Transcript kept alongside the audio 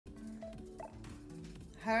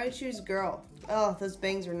How do I choose girl? Oh, those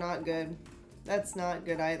bangs are not good. That's not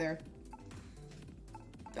good either.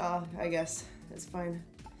 Oh, I guess. It's fine.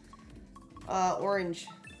 Orange.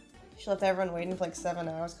 She left everyone waiting for like 7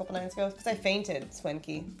 hours a couple nights ago. Because I fainted,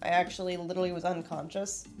 Swinky. I actually literally was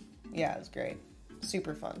unconscious. Yeah, it was great.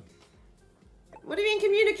 Super fun. What do you mean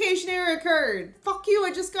communication error occurred? Fuck you,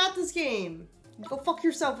 I just got this game. Go fuck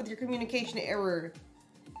yourself with your communication error.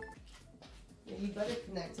 Yeah, you better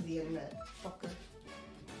connect to the internet, fucker.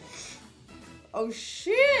 Oh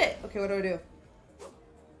shit! Okay, what do I do?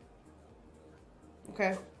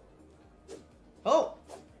 Okay. Oh!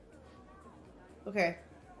 Okay.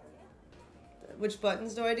 Which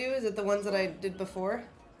buttons do I do? Is it the ones that I did before?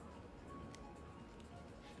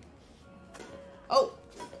 Oh!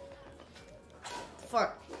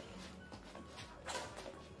 Fuck.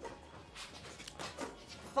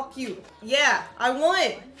 Fuck you. Yeah, I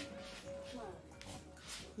won!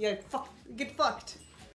 Yeah, fuck. Get fucked.